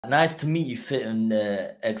Nice to meet you, Fit and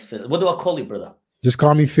X-Fit. What do I call you, brother? Just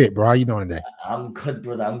call me Fit, bro. How you doing today? I'm good,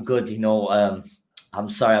 brother. I'm good. I'm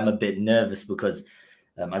sorry. I'm a bit nervous because,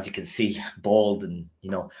 as you can see, bald and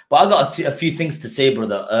But I got a few things to say,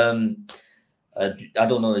 brother. I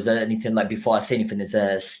don't know. Is there anything like before I say anything? Is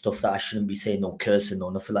there stuff that I shouldn't be saying? No cursing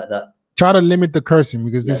or nothing like that. Try to limit the cursing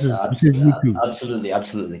because Yes, this is YouTube.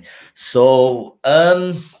 Absolutely. So,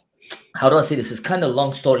 how do I say this? It's kind of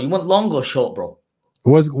long story. You want long or short, bro?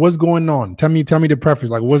 What's going on? Tell me the preface.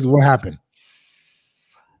 Like, what happened?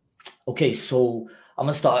 Okay, so I'm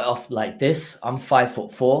gonna start off like this. I'm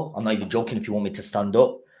 5'4". I'm not even joking. If you want me to stand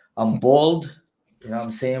up, I'm bald. You know what I'm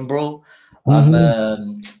saying, bro?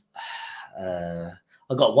 Mm-hmm.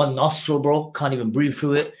 I got one nostril, bro. Can't even breathe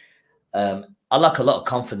through it. I lack a lot of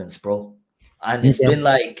confidence, bro. And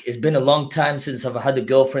it's been a long time since I've had a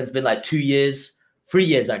girlfriend. It's been like 2 years, 3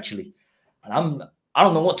 years actually. And I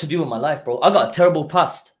don't know what to do with my life, bro. I got a terrible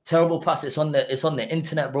past. Terrible past. It's on the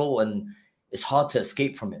internet, bro, and it's hard to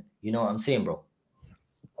escape from it. You know what I'm saying, bro?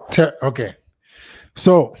 Okay.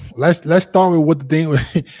 So let's start with what the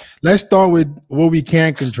thing. Let's start with what we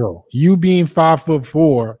can control. You being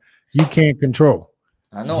 5'4", you can't control.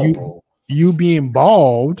 I know, bro. You being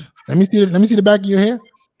bald. Let me see the back of your hair.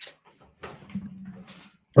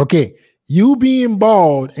 Okay, you being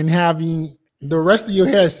bald and having the rest of your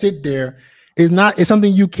hair sit there is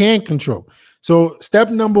something you can't control. So step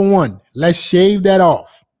number one, let's shave that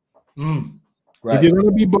off. Right. If you're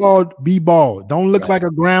gonna be bald. Don't look like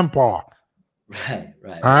a grandpa. Right.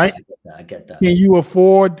 All right. I get that. Can you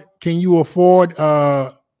afford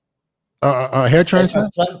a hair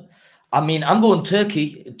transplant? I mean, I'm going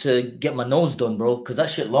Turkey to get my nose done, bro, because that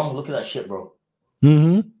shit long. Look at that shit, bro.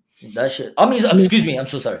 Mm-hmm. That shit. I mean, excuse me. I'm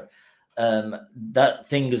so sorry. That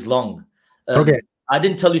thing is long. Okay. I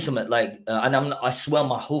didn't tell you something like, and I swear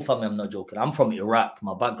my whole family, I'm not joking. I'm from Iraq.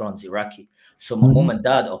 My background's Iraqi. So my mom and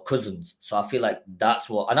dad are cousins. So I feel like that's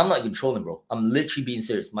what, and I'm not even trolling, bro. I'm literally being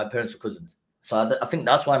serious. My parents are cousins. So I think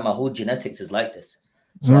that's why my whole genetics is like this.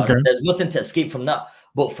 So there's nothing to escape from that.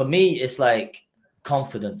 But for me, it's like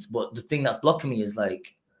confidence. But the thing that's blocking me is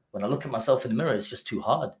like, when I look at myself in the mirror, it's just too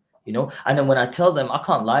hard, you know? And then when I tell them, I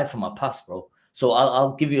can't lie from my past, bro. So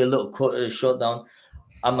I'll give you a little short-down.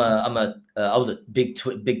 I was a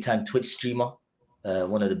big time Twitch streamer,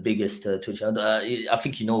 one of the biggest Twitch. I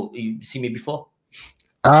think you see me before.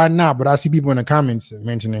 Nah, but I see people in the comments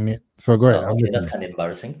mentioning it. So go ahead. Okay, that's kind of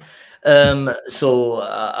embarrassing. So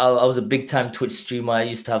I was a big time Twitch streamer. I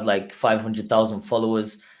used to have like 500,000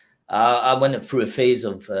 followers. I went through a phase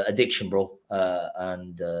of addiction, bro,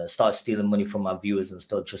 and started stealing money from my viewers and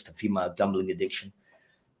stuff just to feed my gambling addiction.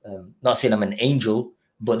 Not saying I'm an angel,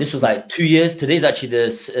 but this was like 2 years. Today's actually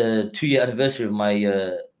the 2-year anniversary of my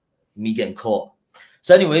me getting caught.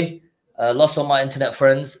 So anyway, lost all my internet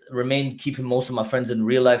friends, remained keeping most of my friends in the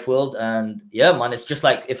real life world. And yeah, man, it's just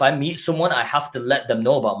like if I meet someone, I have to let them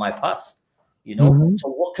know about my past, you know? So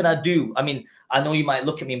what can I do? I mean, I know you might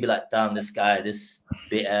look at me and be like, damn, this guy, this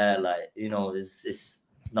bitter, like, it's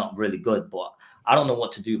not really good, but I don't know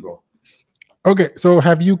what to do, bro. Okay, so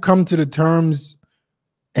have you come to the terms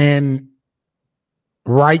and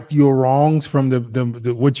right your wrongs from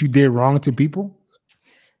the what you did wrong to people?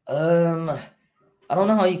 I don't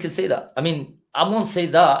know how you could say that. I mean, I won't say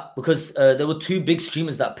that because there were 2 big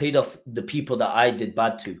streamers that paid off the people that I did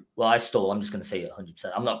bad to. Well, I stole. I'm just going to say it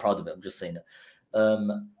 100%. I'm not proud of it. I'm just saying it.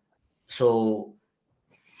 So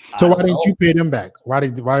why didn't you pay them back? Why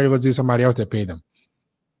was there somebody else that paid them?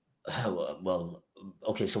 Well,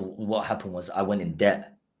 okay. So what happened was I went in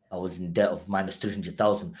debt. I was in debt of minus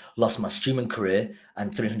 300,000. Lost my streaming career,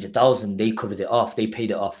 and 300,000 they covered it off. They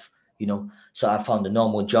paid it off. You know, so I found a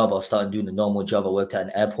normal job. I started doing a normal job. I worked at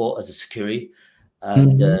an airport as a security,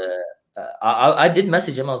 and I did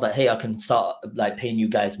message him. I was like, "Hey, I can start like paying you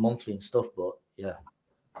guys monthly and stuff." But yeah,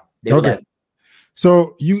 they were like,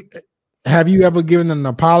 "So have you ever given an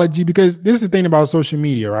apology?" Because this is the thing about social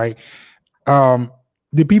media, right?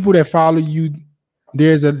 The people that follow you,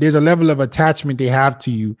 there's a level of attachment they have to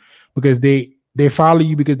you because they follow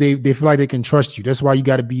you because they feel like they can trust you. That's why you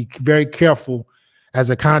got to be very careful as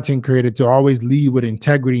a content creator to always lead with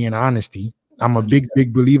integrity and honesty. I'm a 100%.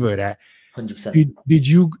 big believer of that.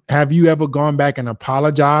 100%. Have you ever gone back and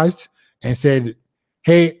apologized and said,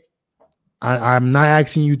 "Hey, I'm not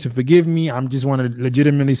asking you to forgive me. I'm just want to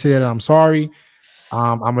legitimately say that I'm sorry.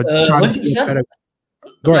 I'm a 100%.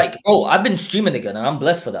 Like, bro, I've been streaming again, and I'm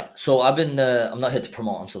blessed for that. So I've been. I'm not here to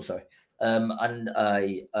promote. I'm so sorry. And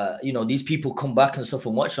I, these people come back and stuff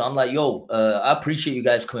and watch. So I'm like, yo, I appreciate you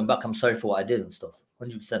guys coming back. I'm sorry for what I did and stuff.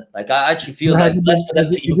 100%. Like, I actually feel like blessed for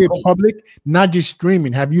them to even come. Public, not just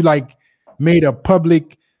streaming. Have you like made a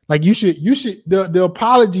public Like you should the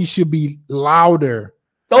apology should be louder.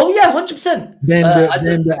 Oh yeah, 100%. Than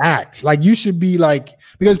the act. Like you should be like,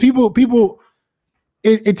 because people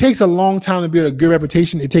it takes a long time to build a good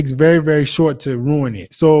reputation. It takes very, very short to ruin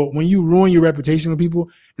it. So when you ruin your reputation with people,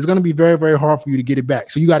 it's going to be very, very hard for you to get it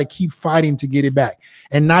back. So you got to keep fighting to get it back,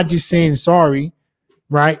 and not just saying sorry,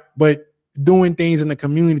 right? But doing things in the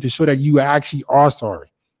community to show that you actually are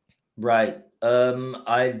sorry. Right.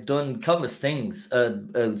 I've done countless things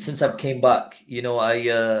since I've came back. You know,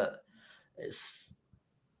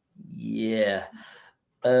 yeah.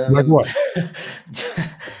 Like what?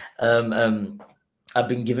 I've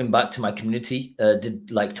been giving back to my community.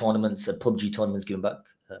 Did like tournaments, PUBG tournaments, giving back.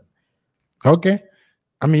 Okay.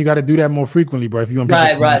 I mean, you got to do that more frequently, bro. If you want,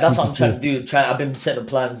 right. That's what I'm trying to do. I've been setting up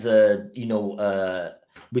plans. You know,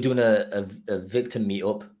 we're doing a victim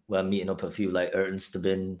meetup. We're meeting up a few like Ernst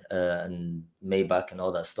Bin and Maybach and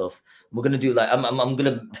all that stuff. We're gonna do like I'm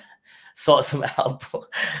gonna sort some out.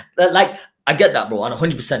 Like I get that, bro, and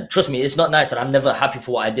 100%. Trust me, it's not nice, and I'm never happy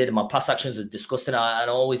for what I did. And my past actions is disgusting. And I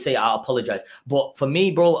always say I apologize. But for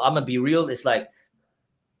me, bro, I'm gonna be real. It's like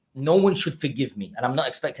no one should forgive me, and I'm not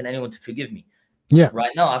expecting anyone to forgive me. Yeah.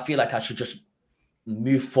 Right now, I feel like I should just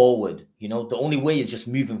move forward. You know, the only way is just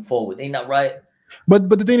moving forward. Ain't that right? But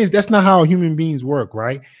the thing is, that's not how human beings work,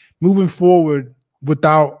 right? Moving forward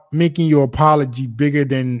without making your apology bigger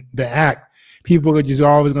than the act, people are just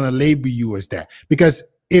always going to label you as that. Because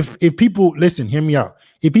if people, listen, hear me out.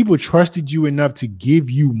 If people trusted you enough to give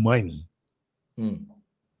you money,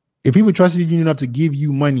 if people trusted you enough to give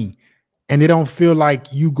you money and they don't feel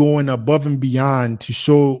like you going above and beyond to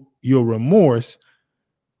show your remorse,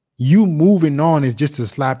 you moving on is just a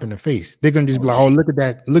slap in the face. They're gonna just be like, "Oh, look at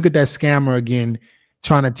that scammer again,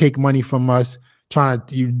 trying to take money from us, trying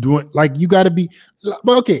to you doing like you got to be."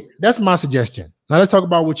 But okay, that's my suggestion. Now let's talk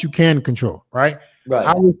about what you can control, right? Right.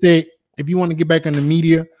 I would say if you want to get back in the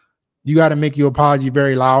media, you got to make your apology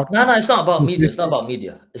very loud. No, it's not about media. It's not about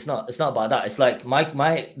media. It's not about that. It's like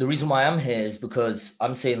the reason why I'm here is because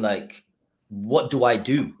I'm saying like, what do I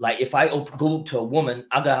do? Like, if I go up to a woman,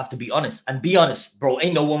 I'm gonna have to be honest. And be honest, bro,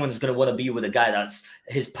 ain't no woman is gonna want to be with a guy that's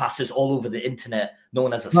his passes all over the internet,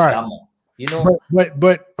 known as a scammer. You know?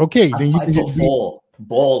 But okay, then you can just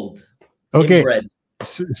bald. Okay. Inbred.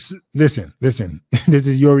 Listen. This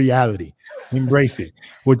is your reality. Embrace it.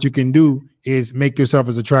 What you can do is make yourself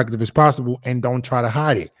as attractive as possible and don't try to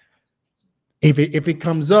hide it. If it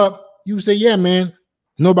comes up, you say, yeah, man.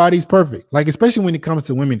 Nobody's perfect. Like, especially when it comes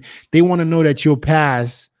to women, they want to know that your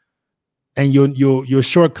past and your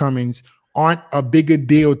shortcomings aren't a bigger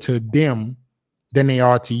deal to them than they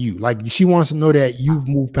are to you. Like, she wants to know that you've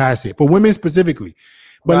moved past it. For women specifically.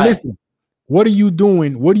 But listen, what are you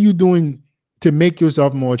doing? What are you doing to make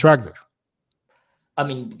yourself more attractive? I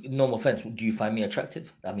mean, no offense. Do you find me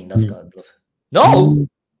attractive? I mean, that's kind of bluff. No.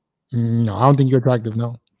 No, I don't think you're attractive.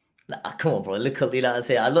 No. Come on, bro. Look at I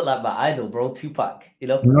say I look like my idol, bro. Tupac. You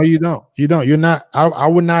know? No, you don't. You don't. You're not.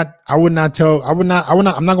 I'm not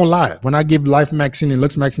gonna lie. When I give life maxing and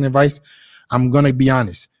looks maxing advice, I'm gonna be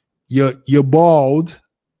honest. You're bald,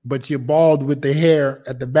 but you're bald with the hair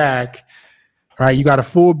at the back. All right, you got a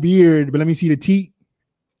full beard, but let me see the teeth.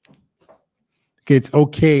 It's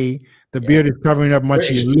okay. The beard is covering up much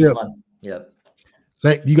of your lip. Yeah.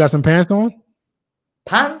 Like, you got some pants on?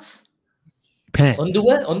 Pants?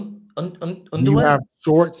 Underwear? Underwear? Do you have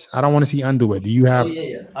shorts? I don't want to see underwear. Do you have? Oh,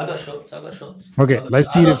 yeah. I got shorts. Okay,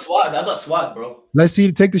 let's see. I got swag, bro. Let's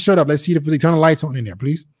see. Take the shirt up. Let's see the turn the lights on in there,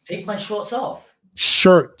 please. Take my shorts off.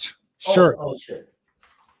 Shirt. Oh shit.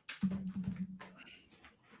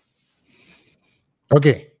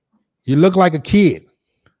 Okay, you look like a kid.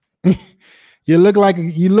 You look like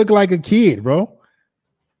a kid, bro.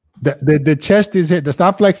 The chest is hit.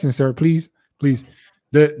 Stop flexing, sir. Please.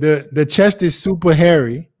 The chest is super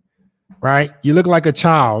hairy, right? You look like a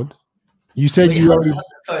child. You said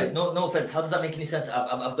sorry, no offense. How does that make any sense?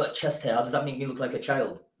 I've got chest hair. How does that make me look like a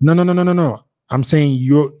child? No. I'm saying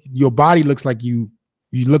your body looks like you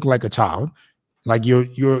look like a child. Like you're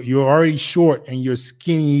already short and you're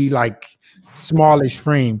skinny, like smallish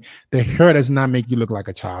frame. The hair does not make you look like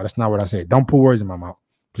a child. That's not what I said. Don't put words in my mouth,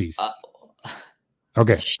 please.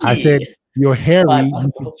 Okay, I said you're hairy.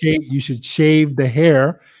 You should shave the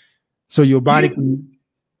hair so your body can.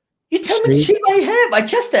 You tell me to shave my hair, my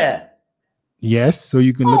chest hair. Yes, so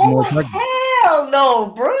you can look more attractive. Hell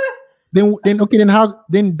no, bro. Then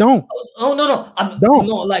don't. Oh no.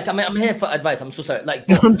 I'm here for advice. I'm so sorry. Like,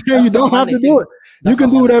 I'm saying you don't have to do it. You can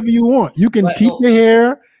do whatever you want. You can keep the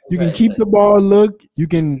hair. You can keep the bald look. You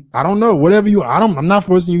can, I don't know, whatever you. I'm not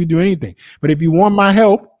forcing you to do anything. But if you want my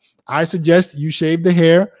help, I suggest you shave the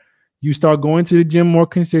hair. You start going to the gym more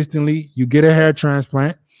consistently. You get a hair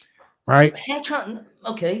transplant, right? Hair transplant.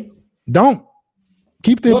 Okay. Don't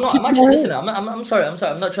keep the. No, I'm actually listening. I'm sorry.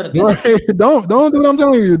 I'm not trying to be. Don't do what I'm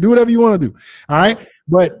telling you. Do whatever you want to do. All right.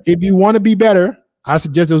 But if you want to be better, I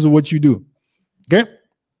suggest those are what you do. Okay.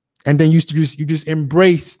 And then you just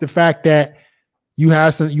embrace the fact that you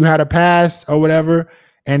had a past or whatever,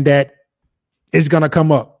 and that it's gonna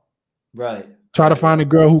come up. Right. Try to find a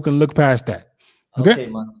girl who can look past that. Okay,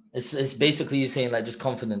 man. It's basically you saying like just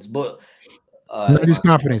confidence, but not just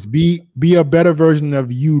confidence. Be a better version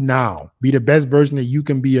of you now. Be the best version that you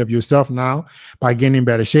can be of yourself now by getting in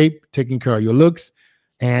better shape, taking care of your looks,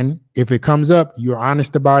 and if it comes up, you're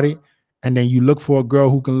honest about it, and then you look for a girl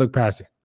who can look past it.